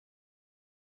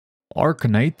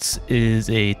Arknights is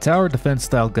a tower defense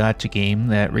style gacha game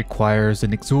that requires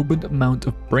an exorbitant amount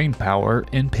of brain power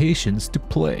and patience to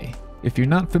play. If you're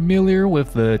not familiar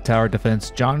with the tower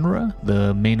defense genre,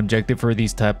 the main objective for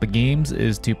these type of games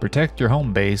is to protect your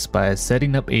home base by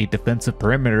setting up a defensive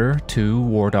perimeter to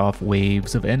ward off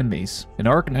waves of enemies. In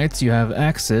Arknights, you have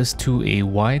access to a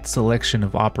wide selection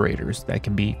of operators that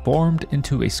can be formed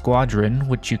into a squadron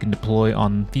which you can deploy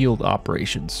on field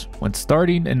operations. When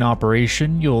starting an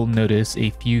operation, you'll notice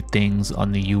a few things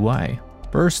on the UI.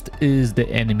 First is the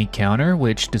enemy counter,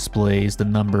 which displays the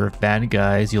number of bad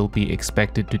guys you'll be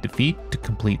expected to defeat to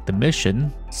complete the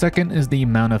mission. Second is the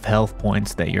amount of health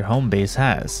points that your home base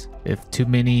has. If too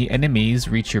many enemies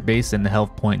reach your base and the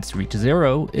health points reach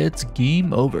 0, it's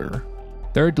game over.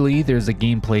 Thirdly, there's the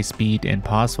gameplay speed and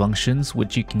pause functions,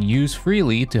 which you can use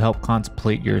freely to help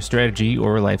contemplate your strategy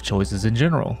or life choices in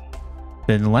general.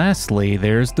 Then lastly,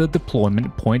 there's the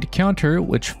deployment point counter,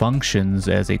 which functions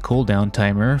as a cooldown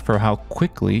timer for how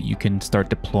quickly you can start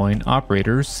deploying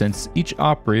operators, since each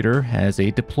operator has a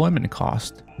deployment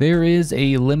cost. There is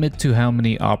a limit to how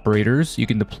many operators you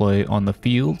can deploy on the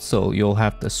field, so you'll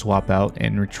have to swap out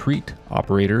and retreat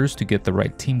operators to get the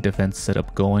right team defense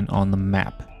setup going on the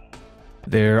map.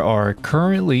 There are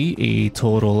currently a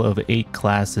total of 8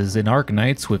 classes in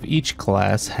Arknights, with each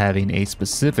class having a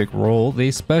specific role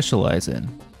they specialize in.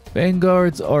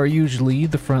 Vanguards are usually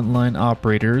the frontline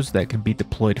operators that can be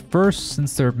deployed first,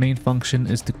 since their main function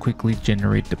is to quickly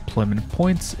generate deployment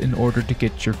points in order to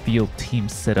get your field team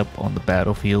set up on the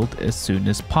battlefield as soon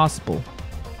as possible.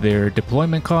 Their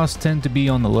deployment costs tend to be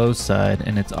on the low side,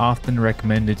 and it's often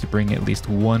recommended to bring at least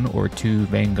 1 or 2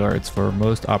 Vanguards for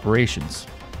most operations.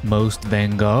 Most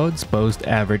Vanguards boast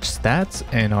average stats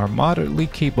and are moderately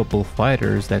capable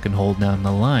fighters that can hold down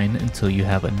the line until you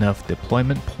have enough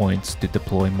deployment points to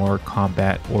deploy more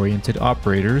combat-oriented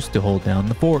operators to hold down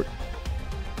the fort.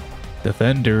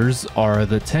 Defenders are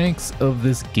the tanks of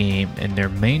this game, and their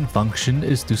main function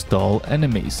is to stall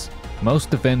enemies. Most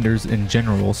defenders in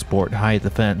general sport high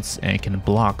defense and can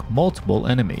block multiple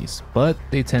enemies, but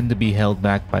they tend to be held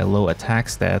back by low attack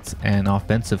stats and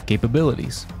offensive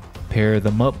capabilities. Pair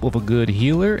them up with a good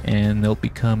healer and they'll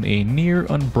become a near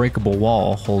unbreakable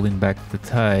wall holding back the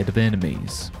tide of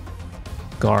enemies.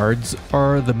 Guards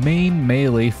are the main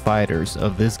melee fighters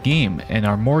of this game and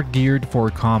are more geared for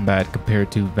combat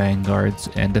compared to vanguards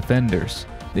and defenders.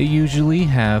 They usually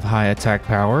have high attack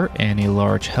power and a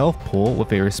large health pool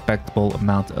with a respectable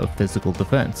amount of physical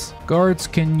defense. Guards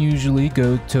can usually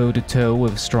go toe-to-toe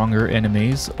with stronger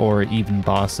enemies or even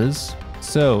bosses.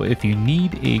 So if you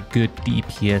need a good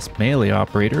DPS melee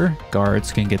operator,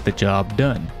 guards can get the job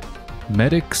done.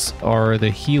 Medics are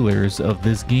the healers of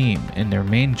this game, and their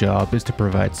main job is to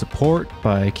provide support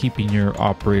by keeping your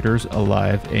operators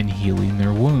alive and healing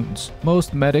their wounds.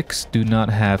 Most medics do not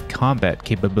have combat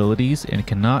capabilities and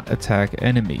cannot attack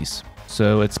enemies,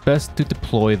 so it's best to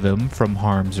deploy them from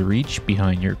harm's reach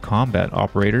behind your combat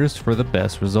operators for the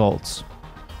best results.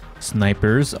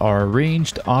 Snipers are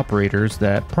ranged operators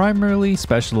that primarily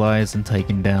specialize in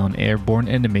taking down airborne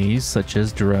enemies such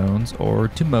as drones, or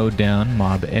to mow down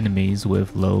mob enemies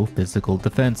with low physical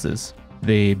defenses.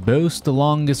 They boast the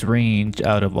longest range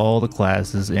out of all the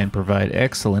classes and provide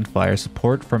excellent fire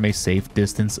support from a safe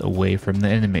distance away from the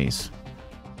enemies.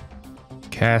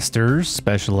 Casters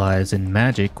specialize in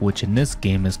magic, which in this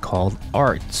game is called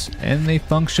arts, and they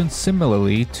function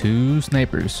similarly to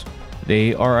snipers.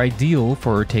 They are ideal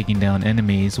for taking down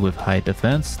enemies with high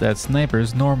defense that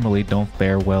snipers normally don't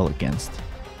fare well against.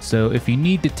 So if you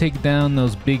need to take down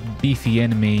those big beefy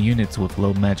enemy units with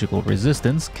low magical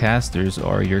resistance, casters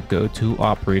are your go-to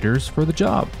operators for the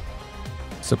job.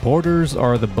 Supporters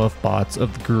are the buff bots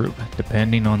of the group.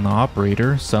 Depending on the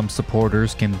operator, some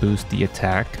supporters can boost the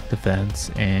attack, defense,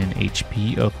 and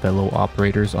HP of fellow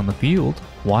operators on the field,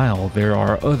 while there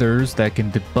are others that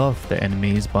can debuff the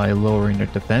enemies by lowering their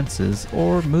defenses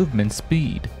or movement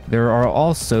speed. There are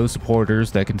also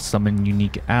supporters that can summon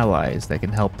unique allies that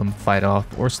can help them fight off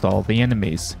or stall the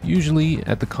enemies, usually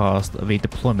at the cost of a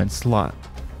deployment slot.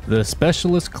 The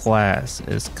Specialist class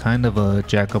is kind of a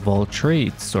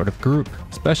jack-of-all-trades sort of group.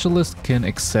 Specialists can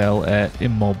excel at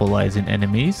immobilizing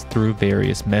enemies through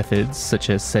various methods such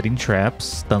as setting traps,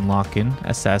 stun locking,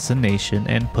 assassination,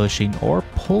 and pushing or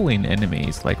pulling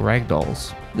enemies like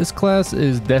ragdolls. This class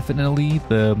is definitely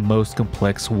the most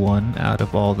complex one out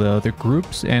of all the other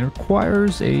groups and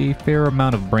requires a fair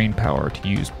amount of brain power to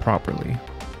use properly.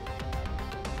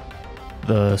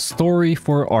 The story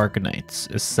for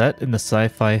Arknights is set in the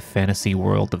sci-fi fantasy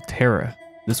world of Terra.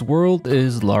 This world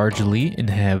is largely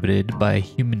inhabited by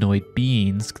humanoid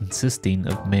beings consisting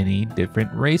of many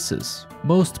different races.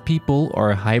 Most people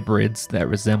are hybrids that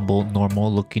resemble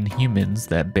normal-looking humans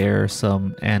that bear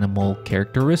some animal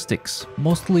characteristics,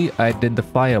 mostly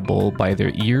identifiable by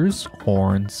their ears,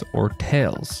 horns, or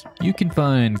tails. You can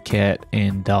find cat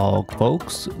and dog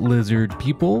folks, lizard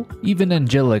people, even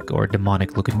angelic or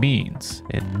demonic-looking beings,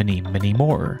 and many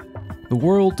more. The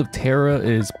world of Terra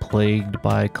is plagued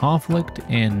by conflict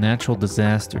and natural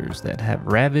disasters that have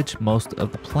ravaged most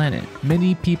of the planet.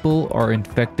 Many people are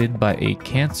infected by a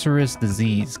cancerous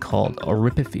disease called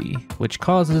Oripiphy, which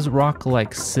causes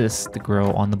rock-like cysts to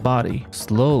grow on the body,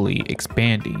 slowly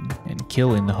expanding and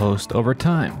killing the host over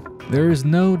time. There is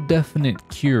no definite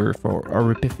cure for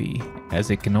Oripiphy, as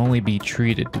it can only be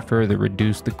treated to further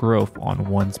reduce the growth on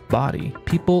one's body.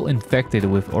 People infected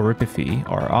with Oripiphy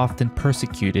are often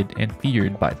persecuted and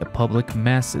feared by the public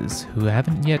masses who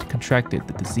haven't yet contracted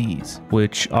the disease,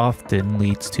 which often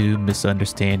leads to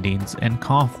misunderstandings and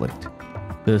conflict.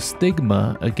 The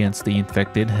stigma against the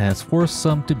infected has forced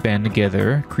some to band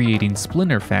together, creating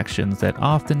splinter factions that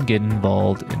often get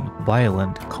involved in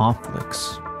violent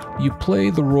conflicts. You play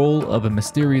the role of a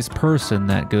mysterious person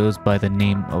that goes by the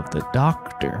name of the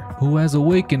Doctor, who has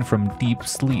awakened from deep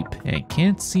sleep and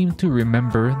can't seem to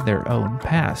remember their own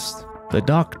past. The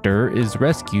Doctor is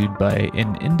rescued by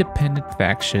an independent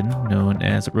faction known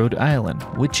as Rhode Island,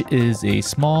 which is a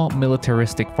small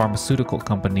militaristic pharmaceutical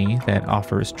company that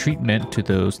offers treatment to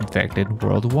those infected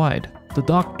worldwide. The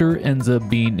Doctor ends up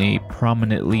being a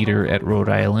prominent leader at Rhode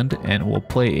Island and will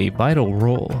play a vital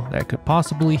role that could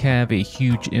possibly have a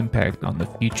huge impact on the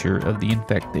future of the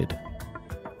infected.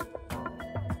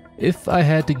 If I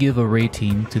had to give a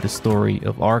rating to the story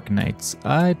of Arknights,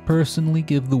 I'd personally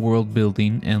give the world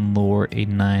building and lore a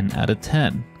 9 out of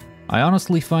 10. I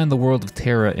honestly find the world of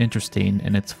Terra interesting,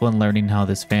 and it's fun learning how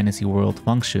this fantasy world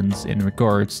functions in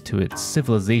regards to its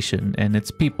civilization and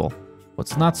its people.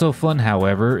 What's not so fun,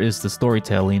 however, is the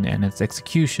storytelling and its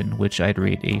execution, which I'd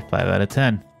rate a 5 out of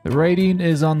 10. The writing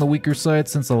is on the weaker side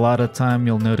since a lot of time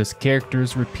you'll notice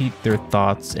characters repeat their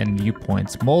thoughts and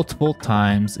viewpoints multiple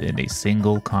times in a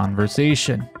single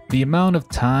conversation. The amount of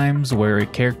times where a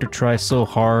character tries so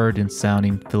hard in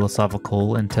sounding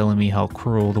philosophical and telling me how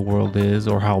cruel the world is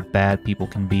or how bad people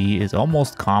can be is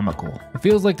almost comical. It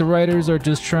feels like the writers are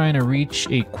just trying to reach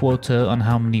a quota on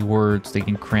how many words they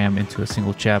can cram into a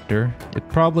single chapter. It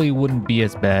probably wouldn't be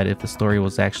as bad if the story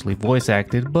was actually voice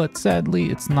acted, but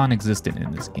sadly it's non-existent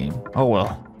in this game. Oh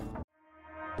well.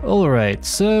 Alright,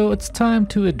 so it's time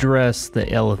to address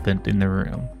the elephant in the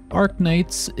room.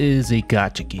 Arknights is a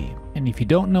gacha game, and if you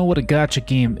don't know what a gacha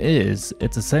game is,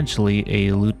 it's essentially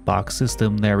a loot box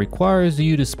system that requires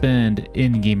you to spend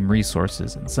in-game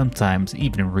resources and sometimes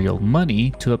even real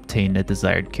money to obtain the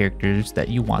desired characters that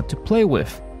you want to play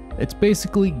with. It's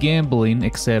basically gambling,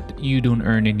 except you don't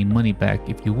earn any money back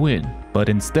if you win, but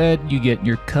instead you get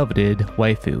your coveted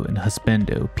waifu and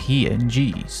husbando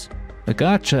PNGs. The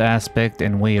gacha aspect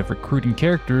and way of recruiting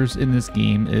characters in this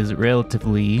game is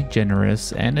relatively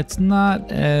generous, and it's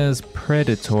not as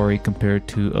predatory compared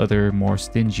to other more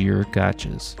stingier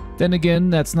gachas. Then again,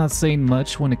 that's not saying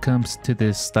much when it comes to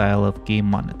this style of game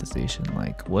monetization.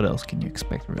 Like, what else can you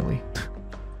expect, really?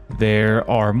 There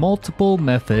are multiple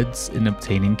methods in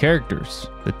obtaining characters.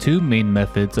 The two main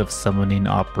methods of summoning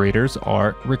operators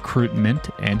are recruitment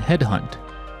and headhunt.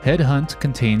 Headhunt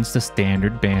contains the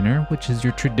standard banner, which is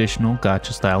your traditional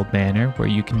gacha style banner where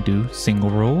you can do single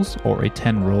rolls or a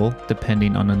 10 roll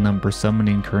depending on the number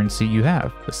summoning currency you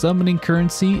have. The summoning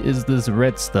currency is this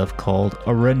red stuff called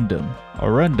Arundum.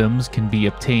 Arundums can be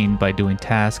obtained by doing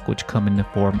tasks which come in the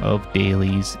form of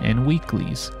dailies and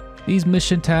weeklies. These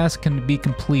mission tasks can be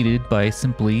completed by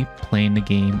simply playing the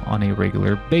game on a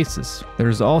regular basis.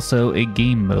 There's also a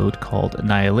game mode called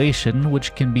Annihilation,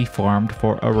 which can be farmed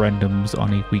for Arundums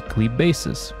on a weekly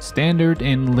basis. Standard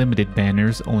and limited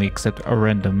banners only accept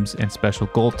Arundums and special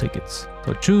gold tickets,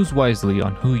 so choose wisely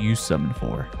on who you summon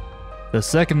for. The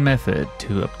second method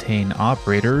to obtain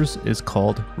operators is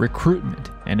called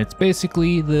recruitment, and it's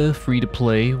basically the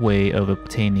free-to-play way of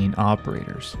obtaining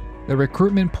operators. The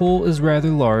recruitment pool is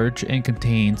rather large and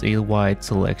contains a wide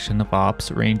selection of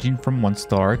ops ranging from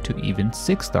 1-star to even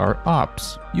 6-star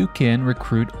ops. You can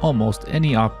recruit almost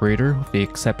any operator with the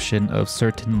exception of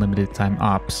certain limited time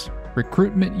ops.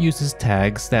 Recruitment uses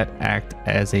tags that act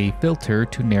as a filter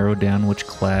to narrow down which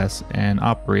class and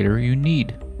operator you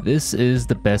need. This is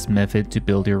the best method to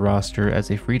build your roster as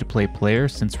a free-to-play player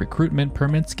since recruitment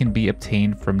permits can be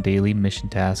obtained from daily mission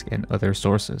tasks and other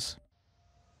sources.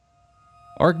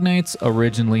 Arknights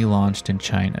originally launched in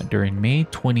China during May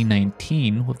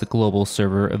 2019, with the global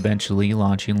server eventually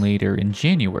launching later in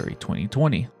January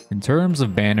 2020. In terms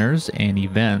of banners and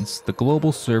events, the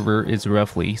global server is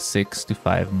roughly 6 to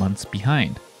 5 months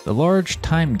behind. The large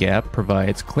time gap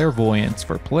provides clairvoyance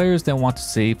for players that want to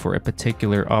save for a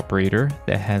particular operator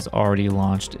that has already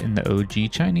launched in the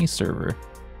OG Chinese server.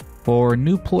 For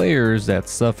new players that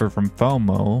suffer from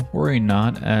FOMO, worry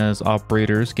not, as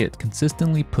operators get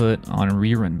consistently put on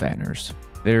rerun banners.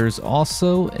 There's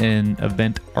also an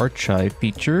event archive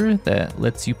feature that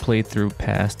lets you play through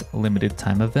past limited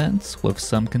time events, with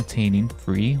some containing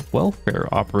free welfare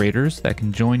operators that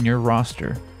can join your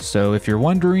roster. So if you're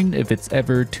wondering if it's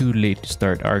ever too late to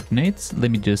start Arknights, let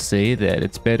me just say that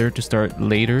it's better to start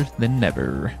later than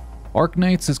never.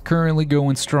 Arknights is currently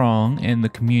going strong and the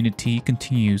community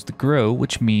continues to grow,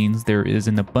 which means there is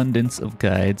an abundance of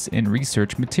guides and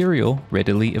research material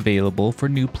readily available for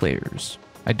new players.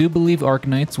 I do believe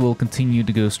Arknights will continue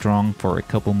to go strong for a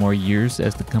couple more years,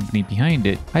 as the company behind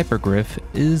it, Hypergriff,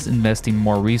 is investing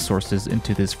more resources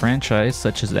into this franchise,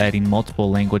 such as adding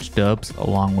multiple language dubs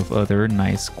along with other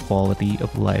nice quality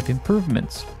of life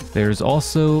improvements. There's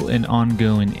also an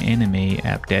ongoing anime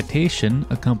adaptation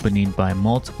accompanied by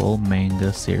multiple manga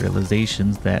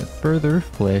serializations that further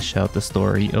flesh out the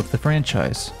story of the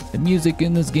franchise. The music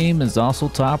in this game is also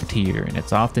top tier, and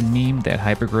it's often memed that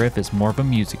Hypergriff is more of a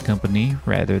music company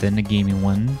rather than a gaming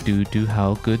one due to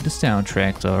how good the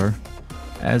soundtracks are.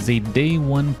 As a day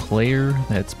one player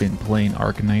that's been playing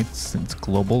Arknights since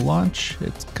global launch,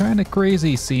 it's kinda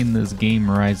crazy seeing this game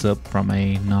rise up from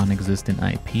a non-existent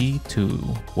IP to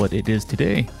what it is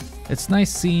today. It's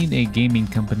nice seeing a gaming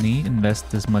company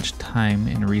invest this much time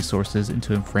and resources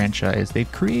into a franchise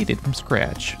they've created from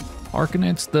scratch.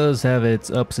 Arknights does have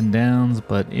its ups and downs,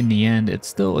 but in the end it's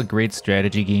still a great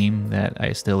strategy game that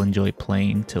I still enjoy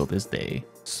playing till this day.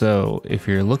 So if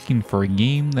you're looking for a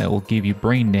game that will give you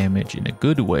brain damage in a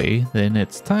good way, then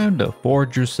it's time to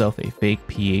forge yourself a fake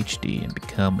PhD and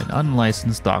become an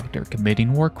unlicensed doctor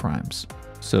committing war crimes.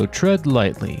 So tread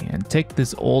lightly and take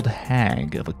this old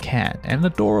hag of a cat and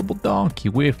adorable donkey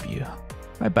with you.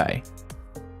 Bye bye.